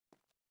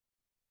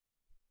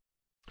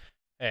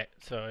Hey,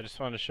 so I just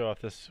wanted to show off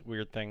this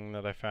weird thing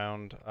that I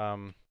found.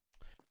 In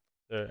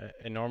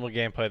normal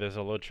gameplay, there's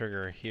a load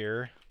trigger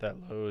here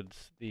that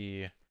loads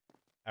the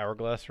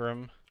hourglass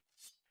room,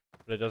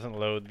 but it doesn't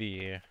load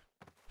the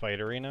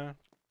fight arena.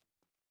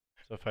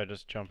 So if I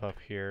just jump up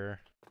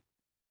here,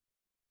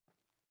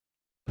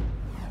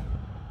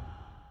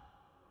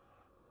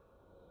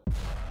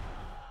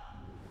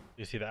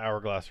 you see the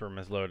hourglass room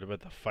is loaded,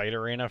 but the fight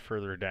arena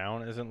further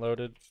down isn't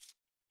loaded.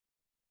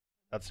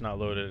 That's not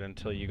loaded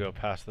until you go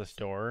past this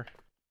door.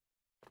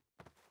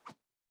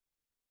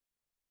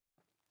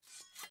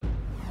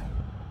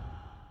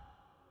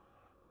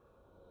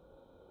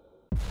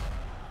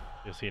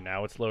 You'll see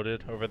now it's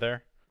loaded over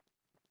there,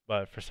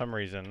 but for some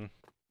reason,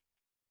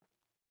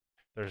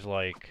 there's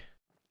like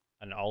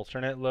an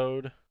alternate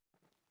load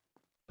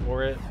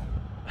for it.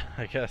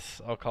 I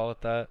guess I'll call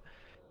it that.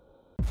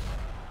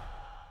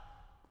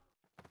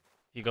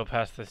 You go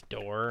past this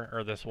door,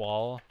 or this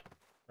wall,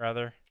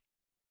 rather.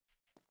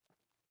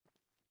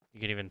 You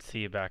can even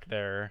see back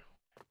there.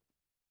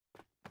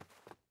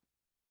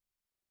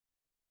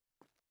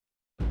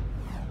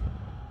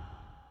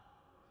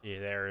 See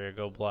the area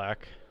go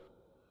black.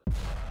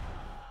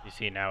 You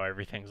see now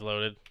everything's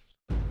loaded.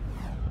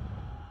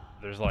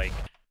 There's like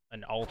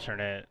an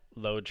alternate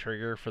load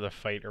trigger for the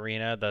fight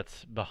arena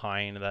that's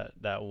behind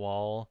that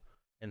wall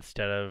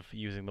instead of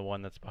using the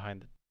one that's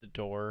behind the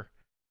door.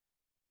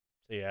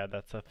 So yeah,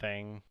 that's a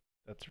thing.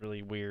 That's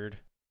really weird,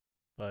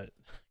 but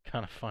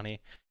kind of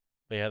funny.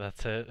 But yeah,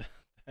 that's it.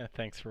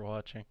 Thanks for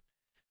watching.